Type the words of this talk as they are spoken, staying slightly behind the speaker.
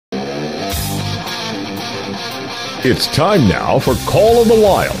It's time now for Call of the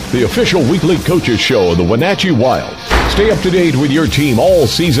Wild, the official weekly coaches show of the Wenatchee Wild. Stay up to date with your team all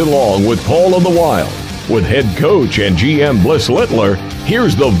season long with Call of the Wild. With head coach and GM Bliss Littler,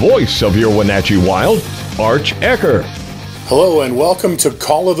 here's the voice of your Wenatchee Wild, Arch Ecker. Hello and welcome to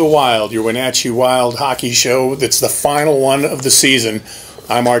Call of the Wild, your Wenatchee Wild hockey show that's the final one of the season.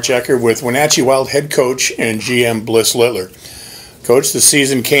 I'm Arch Ecker with Wenatchee Wild head coach and GM Bliss Littler. Coach, the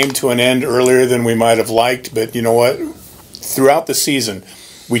season came to an end earlier than we might have liked, but you know what? Throughout the season,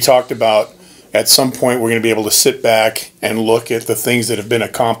 we talked about at some point we're going to be able to sit back and look at the things that have been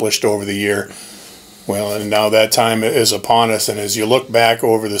accomplished over the year. Well, and now that time is upon us, and as you look back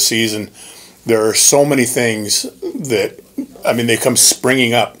over the season, there are so many things that, I mean, they come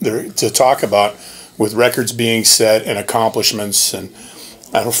springing up there to talk about with records being set and accomplishments. And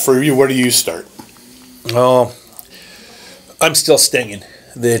I don't, for you, where do you start? Oh, I'm still stinging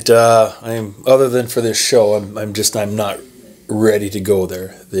that other than for this show, I'm not ready to go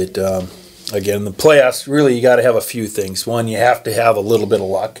there. That again, the playoffs, really you got to have a few things. One, you have to have a little bit of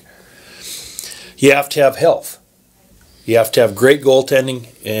luck. You have to have health. You have to have great goaltending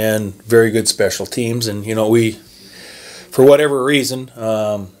and very good special teams. And you know, we, for whatever reason,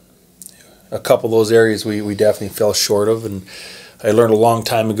 a couple of those areas we definitely fell short of. And I learned a long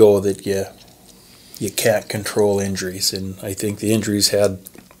time ago that you can't control injuries, and I think the injuries had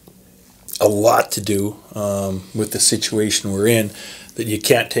a lot to do with the situation we're in, that you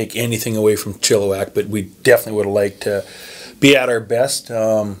can't take anything away from Chilliwack, but we definitely would have liked to be at our best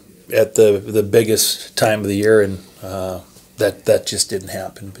at the biggest time of the year, and that just didn't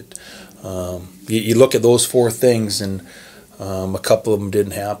happen. But you look at those four things, and a couple of them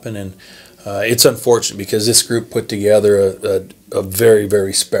didn't happen, and it's unfortunate because this group put together a very,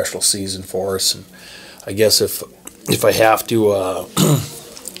 very special season for us. And I guess if I have to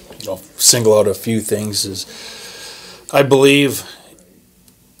you know, single out a few things, is I believe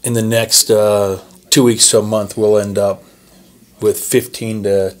in the next 2 weeks to a month we'll end up with 15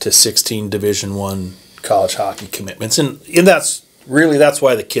 to 16 Division I college hockey commitments, and that's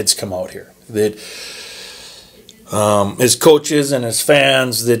why the kids come out here. That as coaches and as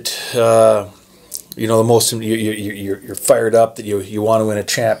fans, that you know, the most you're fired up that you want to win a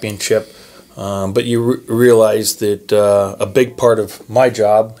championship. But you realize that a big part of my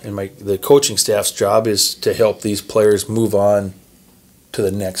job and the coaching staff's job is to help these players move on to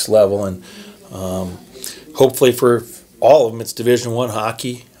the next level, and hopefully for all of them it's Division I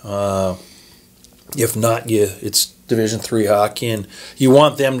hockey. If not, it's Division III hockey, and you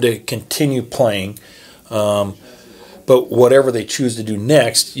want them to continue playing. But whatever they choose to do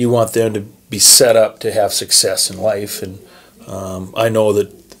next, you want them to be set up to have success in life. And I know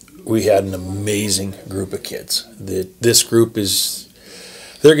that we had an amazing group of kids. This group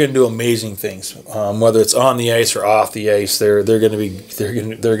they're going to do amazing things, whether it's on the ice or off the ice. They're going to be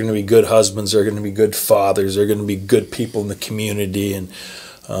good husbands. They're going to be good fathers. They're going to be good people in the community. And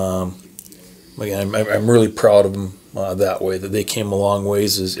again, I'm really proud of them that way. That they came a long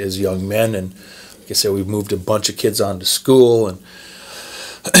ways as young men. And like I said, we've moved a bunch of kids on to school, and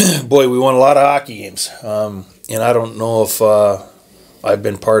boy, we won a lot of hockey games. And I don't know if I've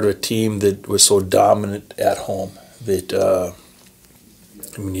been part of a team that was so dominant at home. That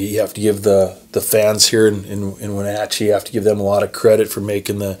I mean, you have to give the fans here in Wenatchee, you have to give them a lot of credit for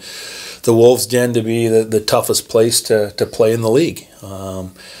making the Wolves' Den to be the toughest place to play in the league.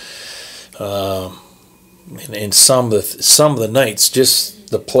 And some of the nights, just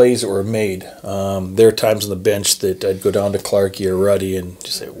the plays that were made. There are times on the bench that I'd go down to Clarkie or Ruddy and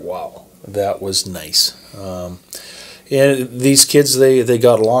just say, "Wow, that was nice." And these kids, they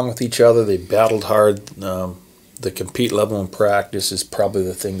got along with each other. They battled hard. The compete level in practice is probably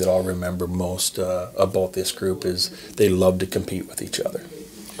the thing that I'll remember most about this group, is they love to compete with each other.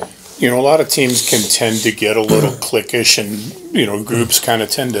 You know, a lot of teams can tend to get a little cliquish, and you know, groups kind of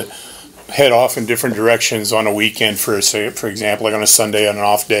tend to head off in different directions on a weekend. For example, like on a Sunday on an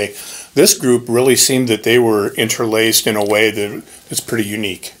off day. This group really seemed that they were interlaced in a way that is pretty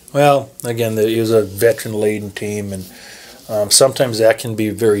unique. Well, again, it was a veteran-laden team, and sometimes that can be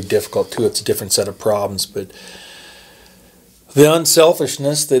very difficult too. It's a different set of problems, but the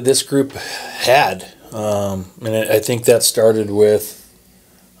unselfishness that this group had, and I think that started with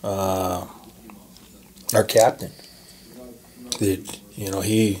our captain. That, you know,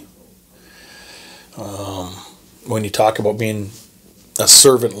 he, when you talk about being a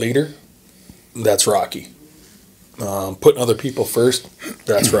servant leader, that's Rocky. Putting other people first,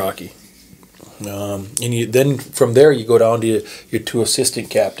 that's Rocky. And then from there you go down to your two assistant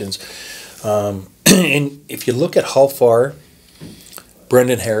captains. And if you look at how far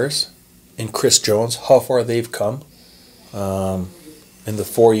Brendan Harris and Chris Jones, how far they've come, in the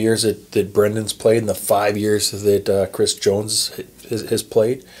 4 years that Brendan's played, and the 5 years that Chris Jones has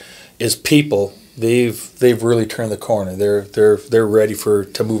played, is people. They've really turned the corner. They're ready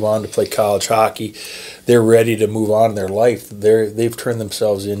to move on to play college hockey. They're ready to move on in their life. They've turned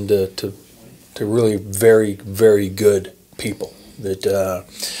themselves into really very, very good people. And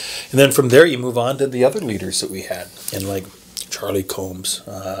then from there you move on to the other leaders that we had, and like Charlie Combs.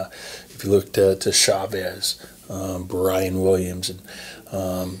 If you look to Chavez, Brian Williams, and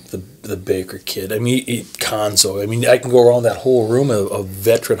the Baker kid. I mean, Conzo. I mean, I can go around that whole room of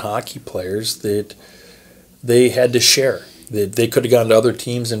veteran hockey players that they had to share. They could have gone to other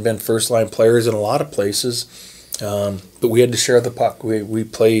teams and been first-line players in a lot of places, but we had to share the puck. We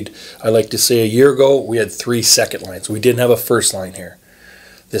played, I like to say, a year ago, we had 3 second lines. We didn't have a first line here.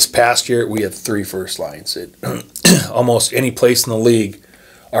 This past year, we had 3 first lines. Almost any place in the league,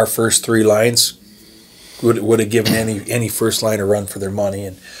 our first 3 lines would have given any first line a run for their money,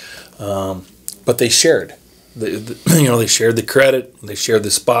 and but they shared. They shared the credit, they shared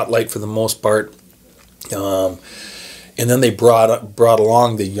the spotlight for the most part, and then they brought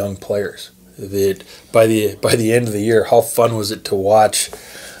along the young players. That by the end of the year, how fun was it to watch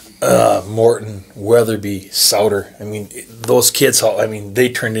Morton, Weatherby, Souter? I mean, those kids. They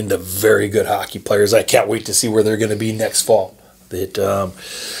turned into very good hockey players. I can't wait to see where they're going to be next fall.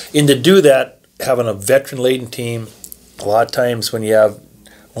 And to do that, having a veteran-laden team, a lot of times when you have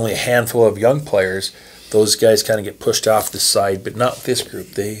only a handful of young players, those guys kind of get pushed off the side, but not this group.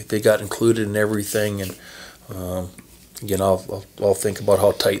 They got included in everything, and again, I'll think about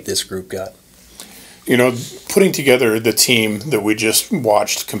how tight this group got. You know, putting together the team that we just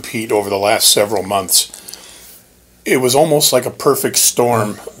watched compete over the last several months, it was almost like a perfect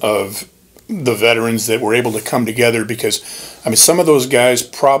storm of the veterans that were able to come together, because, I mean, some of those guys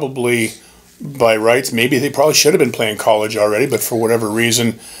probably, by rights, maybe they probably should have been playing college already, but for whatever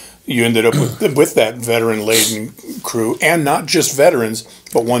reason, you ended up with that veteran-laden crew, and not just veterans,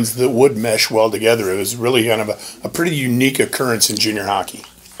 but ones that would mesh well together. It was really kind of a pretty unique occurrence in junior hockey.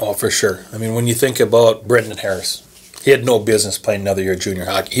 Oh, for sure. I mean, when you think about Brendan Harris, he had no business playing another year of junior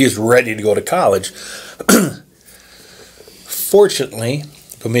hockey. He was ready to go to college. Fortunately,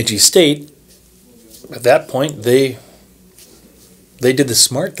 Bemidji State, at that point, they did the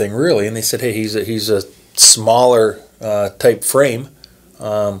smart thing, really, and they said, hey, he's a smaller type frame.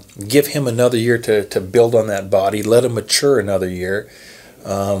 Give him another year to build on that body. Let him mature another year.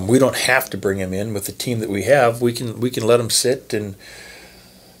 We don't have to bring him in with the team that we have. We can let him sit and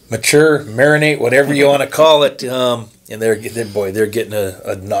mature, marinate, whatever you want to call it. And they're getting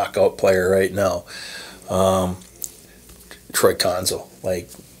a knockout player right now. Troy Conzo, like,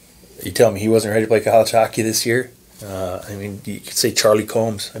 you tell me he wasn't ready to play college hockey this year? I mean, you could say Charlie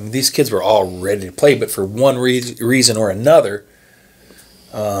Combs. I mean, these kids were all ready to play, but for one reason or another,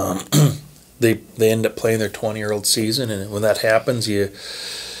 they end up playing their 20-year-old season, and when that happens, you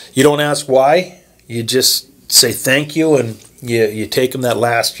don't ask why. You just say thank you, and you take them that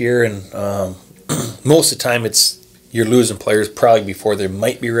last year, and most of the time you're losing players probably before they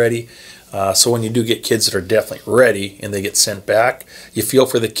might be ready. So when you do get kids that are definitely ready and they get sent back, you feel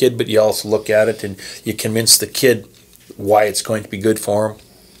for the kid, but you also look at it and you convince the kid why it's going to be good for him,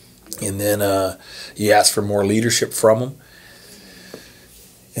 and then you ask for more leadership from them.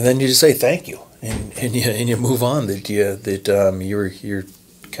 And then you just say thank you, and you move on. You're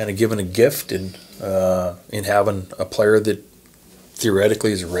kind of given a gift in having a player that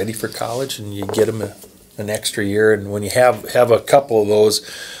theoretically is ready for college, and you get him an extra year. And when you have a couple of those,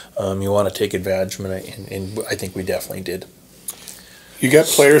 you want to take advantage of it, and I think we definitely did. You got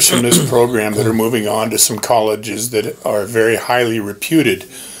players from this program that are moving on to some colleges that are very highly reputed.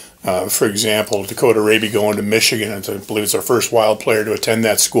 For example, Dakota Raby going to Michigan, and I believe it's our first Wild player to attend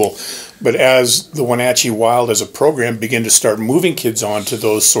that school. But as the Wenatchee Wild as a program begin to start moving kids on to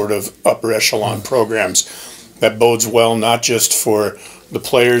those sort of upper echelon programs, that bodes well not just for the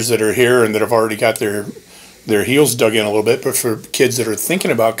players that are here and that have already got their heels dug in a little bit, but for kids that are thinking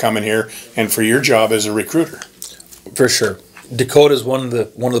about coming here, and for your job as a recruiter. For sure. Dakota's one of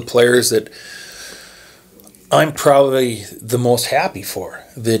the players that I'm probably the most happy for,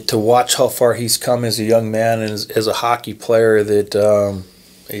 that to watch how far he's come as a young man and as a hockey player, that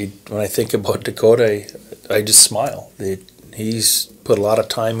when I think about Dakota, I just smile. That he's put a lot of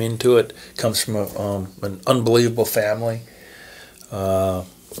time into it, comes from an unbelievable family. I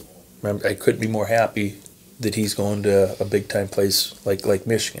couldn't be more happy that he's going to a big-time place like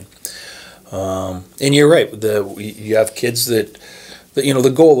Michigan. And you're right, you have kids that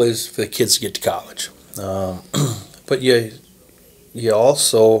the goal is for the kids to get to college. But you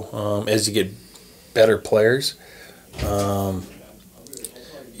also, as you get better players,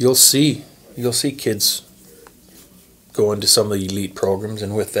 you'll see kids go into some of the elite programs,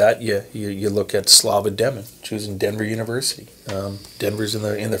 and with that, you look at Slava Demon choosing Denver University. Denver's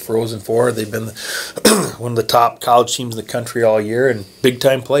in the Frozen Four. They've been one of the top college teams in the country all year, and big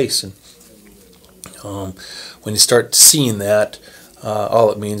time place. And when you start seeing that,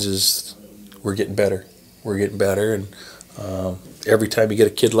 all it means is we're getting better. We're getting better, and every time you get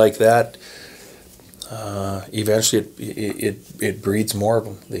a kid like that, eventually it breeds more of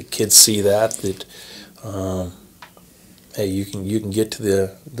them. The kids see that hey, you can get to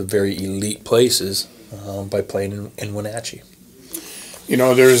the very elite places by playing in Wenatchee. You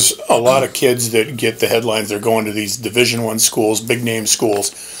know, there's a lot of kids that get the headlines. They're going to these Division I schools, big name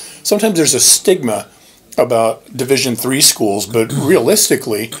schools. Sometimes there's a stigma about Division III schools, but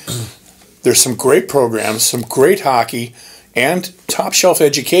realistically, there's some great programs, some great hockey, and top shelf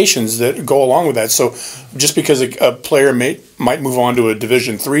educations that go along with that. So just because a player might move on to a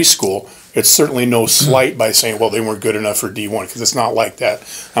Division III school, it's certainly no slight by saying, well, they weren't good enough for D1, because it's not like that.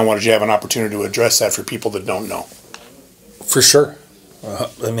 I wanted you to have an opportunity to address that for people that don't know. For sure. I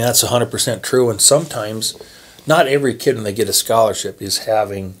mean, that's 100% true. And sometimes, not every kid when they get a scholarship is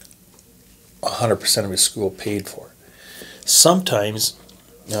having 100% of his school paid for. Sometimes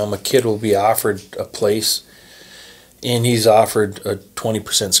a kid will be offered a place and he's offered a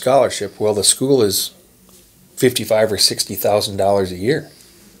 20% scholarship. Well, the school is $55,000 or $60,000 a year.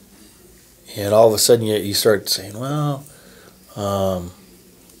 And all of a sudden you start saying, well,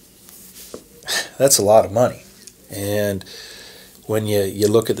 that's a lot of money. And when you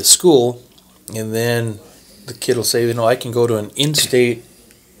look at the school, and then the kid will say, you know, I can go to an in-state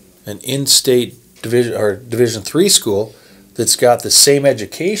division or Division III school that's got the same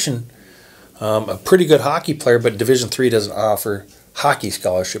education, a pretty good hockey player, but Division III doesn't offer hockey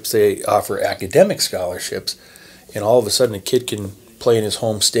scholarships. They offer academic scholarships. And all of a sudden a kid can play in his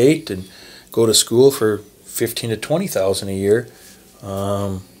home state and go to school for $15,000 to $20,000 a year.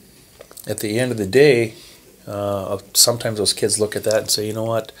 At the end of the day, sometimes those kids look at that and say, you know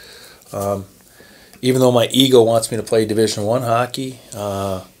what, even though my ego wants me to play Division I hockey,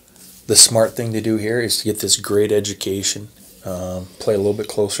 the smart thing to do here is to get this great education, play a little bit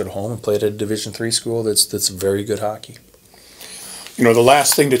closer to home, and play at a Division III school that's very good hockey. You know, the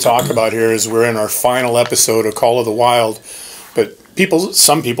last thing to talk about here is we're in our final episode of Call of the Wild, but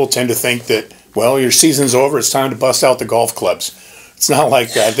some people tend to think that, well, your season's over, it's time to bust out the golf clubs. It's not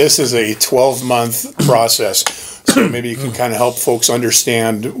like that. This is a 12-month process. So maybe you can kind of help folks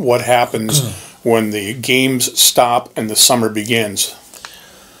understand what happens when the games stop and the summer begins.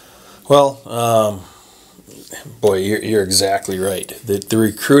 Well, boy, you're exactly right. The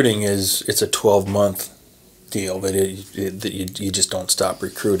recruiting it's a 12-month deal that you just don't stop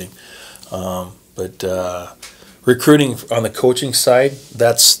recruiting. But recruiting on the coaching side,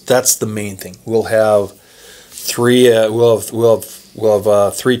 that's the main thing. We'll have three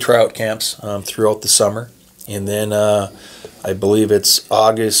tryout camps throughout the summer, and then I believe it's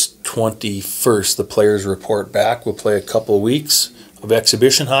August 21st the players report back. We'll play a couple of weeks of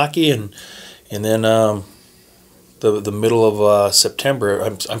exhibition hockey, and then the middle of September.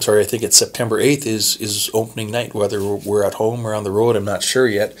 I'm sorry, I think it's September 8th is opening night. Whether we're at home or on the road, I'm not sure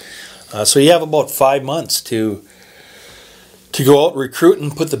yet. So you have about 5 months to go out, recruit,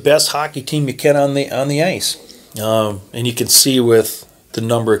 and put the best hockey team you can on the ice. And you can see with the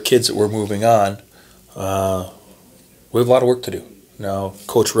number of kids that we're moving on, we have a lot of work to do. Now,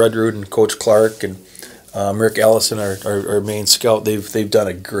 Coach Redrood and Coach Clark and Rick Ellison, our main scout, they've done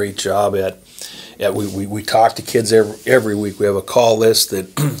a great job we talk to kids every week. We have a call list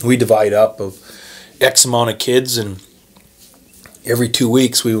that we divide up of X amount of kids, and every 2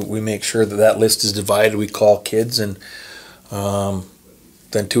 weeks we make sure that list is divided. We call kids, and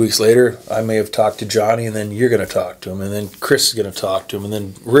then 2 weeks later, I may have talked to Johnny, and then you're going to talk to him, and then Chris is going to talk to him, and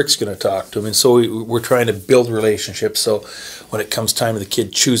then Rick's going to talk to him. And so we're trying to build relationships, so when it comes time to the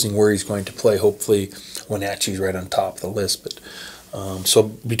kid choosing where he's going to play, hopefully Wenatchee's right on top of the list. But so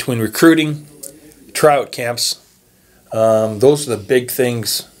between recruiting, tryout camps, those are the big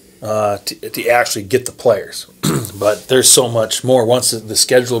things to actually get the players. But there's so much more. Once the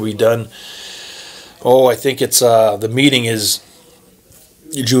schedule will be done, I think it's the meeting is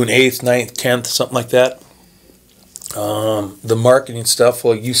June 8th, 9th, 10th, something like that. The marketing stuff,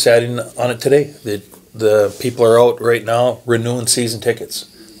 well, you sat in on it today. The people are out right now renewing season tickets.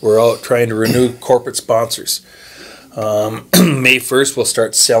 We're out trying to renew corporate sponsors. May 1st, we'll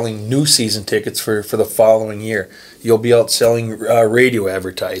start selling new season tickets for the following year. You'll be out selling radio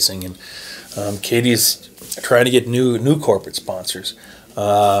advertising, and Katie's trying to get new corporate sponsors.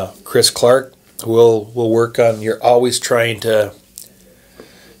 Chris Clark, we'll work on. You're always trying to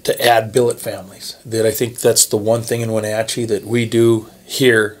add billet families. That I think that's the one thing in Wenatchee that we do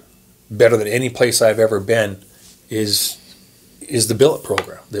here better than any place I've ever been is the billet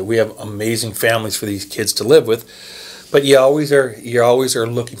program. That we have amazing families for these kids to live with. But you always are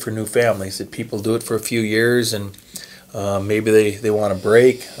looking for new families. That people do it for a few years and maybe they want to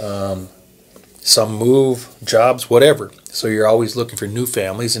break. Some move, jobs, whatever. So you're always looking for new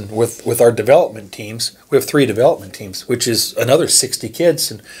families. And with our development teams, we have 3 development teams, which is another 60 kids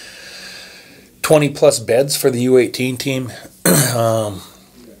and 20 plus beds for the U18 team.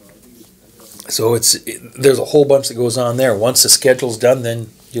 So there's a whole bunch that goes on there. Once the schedule's done, then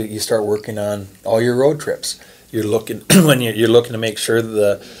you start working on all your road trips. You're looking you're looking to make sure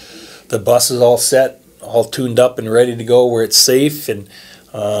that the bus is all set, all tuned up and ready to go where it's safe, and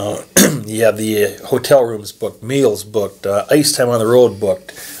you have the hotel rooms booked, meals booked, ice time on the road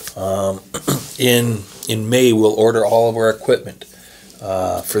booked. In May, we'll order all of our equipment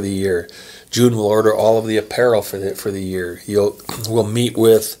for the year. June, we'll order all of the apparel for the year. We'll meet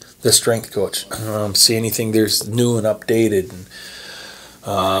with the strength coach, see anything there's new and updated. And,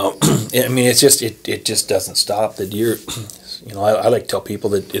 I mean, it just doesn't stop. That I like to tell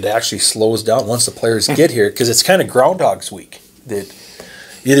people that it actually slows down once the players get here, because it's kind of Groundhog's Week. That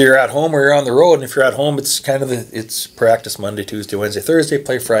either you're at home or you're on the road, and if you're at home, it's kind of it's practice Monday, Tuesday, Wednesday, Thursday,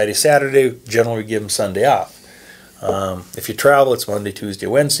 play Friday, Saturday. Generally, we give them Sunday off. If you travel, it's Monday, Tuesday,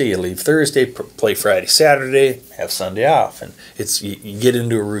 Wednesday. You leave Thursday, play Friday, Saturday, have Sunday off, and you get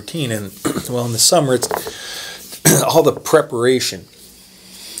into a routine. And well, in the summer, it's all the preparation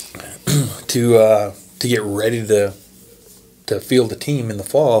to get ready to field a team in the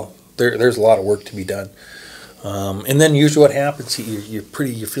fall. There's a lot of work to be done. And then usually what happens, you're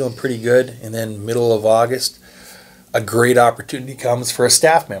feeling pretty good, and then middle of August, a great opportunity comes for a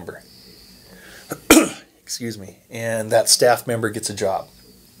staff member. Excuse me. And that staff member gets a job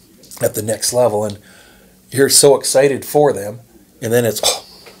at the next level, and you're so excited for them, and then it's,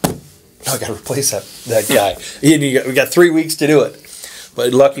 I got to replace that guy. We got 3 weeks to do it.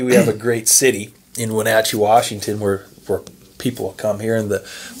 But lucky we have a great city in Wenatchee, Washington, where people will come here, and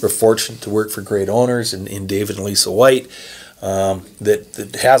we're fortunate to work for great owners in David and Lisa White,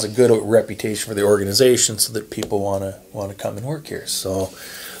 that has a good reputation for the organization, so that people want to come and work here. So,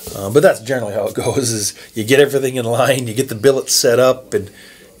 but that's generally how it goes: is you get everything in line, you get the billets set up, and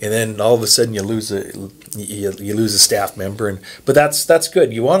then all of a sudden you lose a staff member. But that's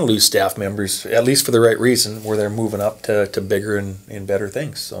good. You want to lose staff members, at least for the right reason, where they're moving up to bigger and better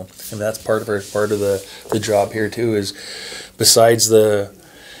things. So, and that's part of the job here too. Is besides the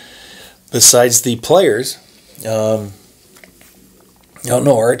players, I don't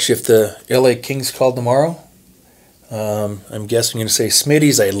know, Arch, if the LA Kings called tomorrow. I'm guessing you're going to say,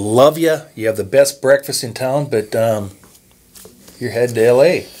 Smitty's, I love you. You have the best breakfast in town, but you're heading to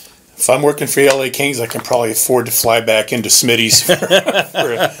LA. If I'm working for the LA Kings, I can probably afford to fly back into Smitty's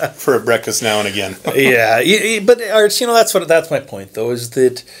for a breakfast now and again. Yeah, but Arch, that's my point though, is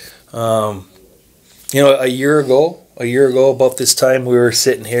that a year ago about this time, we were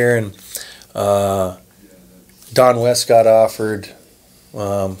sitting here, and Don West got offered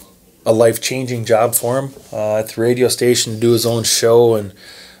a life-changing job for him at the radio station to do his own show, and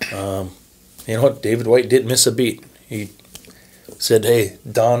you know what? David White didn't miss a beat. He said, "Hey,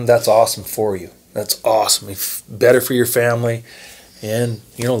 Don, that's awesome for you. That's awesome. It's better for your family." And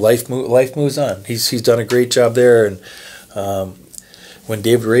life moves on. He's done a great job there. And when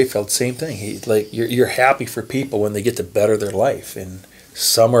David Ray felt the same thing, you're happy for people when they get to better their life. And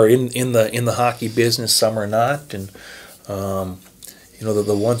some are in the hockey business, some are not. And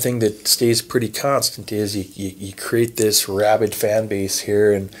the one thing that stays pretty constant is you create this rabid fan base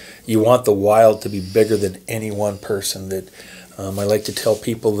here, and you want the Wild to be bigger than any one person. That I like to tell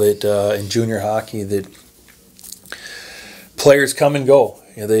people that in junior hockey that players come and go.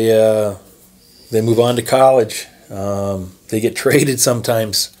 They move on to college. They get traded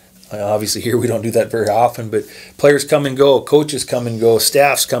sometimes. Obviously here we don't do that very often, but players come and go, coaches come and go,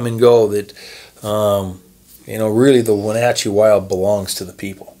 staffs come and go. That really the Wenatchee Wild belongs to the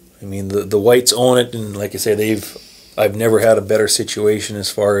people. I mean, the Whites own it, and like I say, I've never had a better situation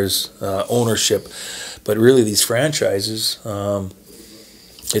as far as ownership. But really, these franchises,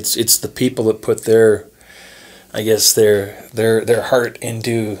 it's the people that put their heart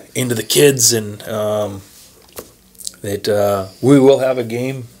into the kids, and that we will have a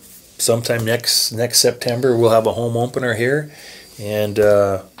game sometime next September. We'll have a home opener here, and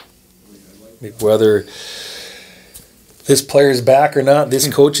whether this player's back or not, this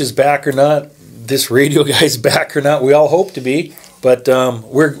coach is back or not, this radio guy's back or not, we all hope to be. but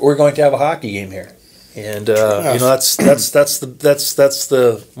we're going to have a hockey game here, and that's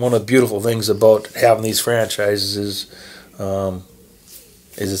the one of the beautiful things about having these franchises is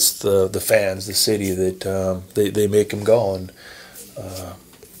it's the fans, the city that they make them go, and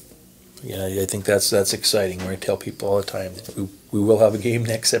I think that's exciting. I tell people all the time we will have a game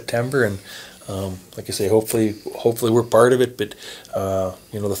next September, and like I say, hopefully we're part of it, but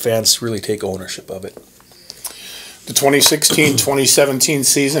the fans really take ownership of it. The 2016-2017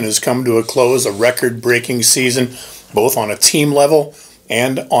 season has come to a close, a record-breaking season, both on a team level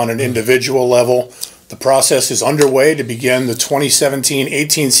and on an individual level. The process is underway to begin the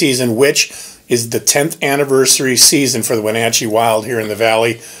 2017-18 season, which is the 10th anniversary season for the Wenatchee Wild here in the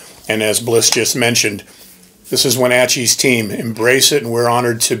Valley. And as Bliss just mentioned, this is Wenatchee's team. Embrace it, and we're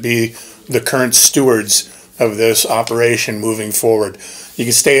honored to be the current stewards of this operation moving forward. You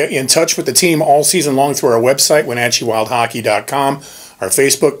can stay in touch with the team all season long through our website, WenatcheeWildHockey.com, our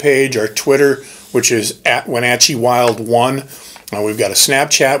Facebook page, our Twitter, which is at WenatcheeWild1. We've got a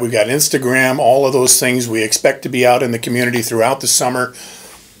Snapchat, we've got Instagram, all of those things. We expect to be out in the community throughout the summer.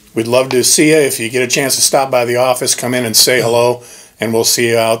 We'd love to see you. If you get a chance to stop by the office, come in and say hello, and we'll see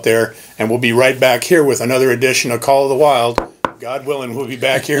you out there. And we'll be right back here with another edition of Call of the Wild. God willing, we'll be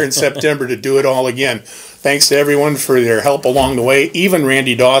back here in September to do it all again. Thanks to everyone for their help along the way, even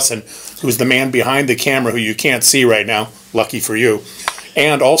Randy Dawson, who's the man behind the camera who you can't see right now, lucky for you,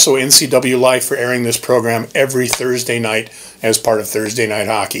 and also NCW Life for airing this program every Thursday night as part of Thursday Night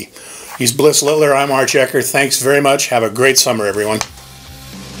Hockey. He's Bliss Littler, I'm Arch Ecker. Thanks very much. Have a great summer, everyone.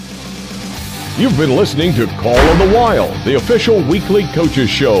 You've been listening to Call of the Wild, the official weekly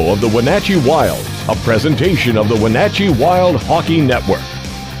coaches show of the Wenatchee Wild, a presentation of the Wenatchee Wild Hockey Network.